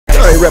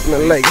reppin'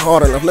 the lake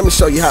hard enough, let me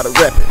show you how to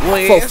rep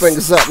it. 4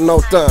 fingers up, no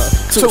thumb,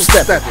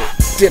 2-step it.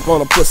 Dip on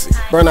a pussy,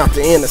 burn out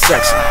the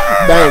intersection.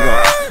 Bang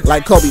on it,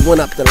 like Kobe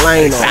went up the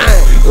lane on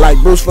it. Like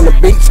Bruce from the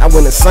beach, I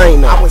went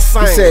insane on it.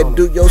 He said,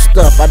 do your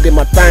stuff, I did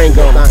my thing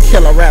on it.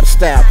 Killer rap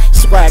style,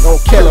 swag on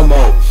killer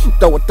mode.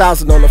 Throw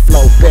 1,000 on the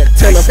floor, bet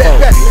 10 or 4.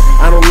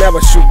 I don't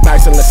never shoot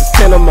dice unless it's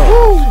 10 or more.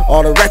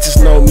 All the ratchets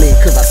know me,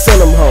 cause I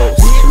send them hoes.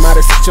 You might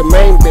have sent your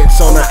main bitch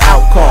on an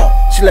out call.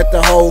 She let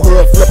the whole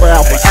hood flip her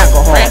out for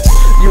alcohol.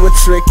 You a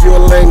trick, you a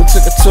lame,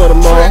 took her to the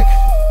mall.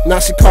 Now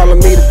she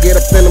calling me to get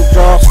up in them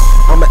drawers.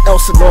 I'm an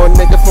Elsinore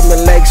nigga from the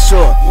lake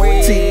shore.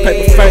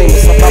 T-paper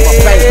famous, I'm about my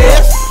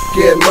bankroll.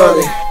 Get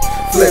money,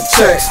 flip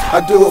checks,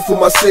 I do it for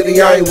my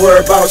city, I ain't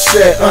worried about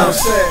shit.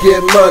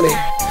 Get money,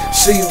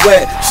 she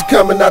wet, she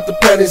coming out the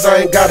panties,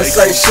 I ain't gotta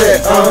say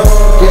shit.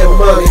 Get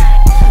money,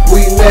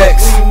 we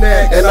next,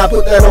 and I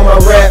put that on my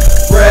rap.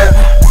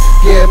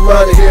 Get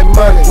money,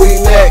 we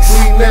next,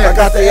 I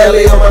got the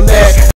Ellie on my neck.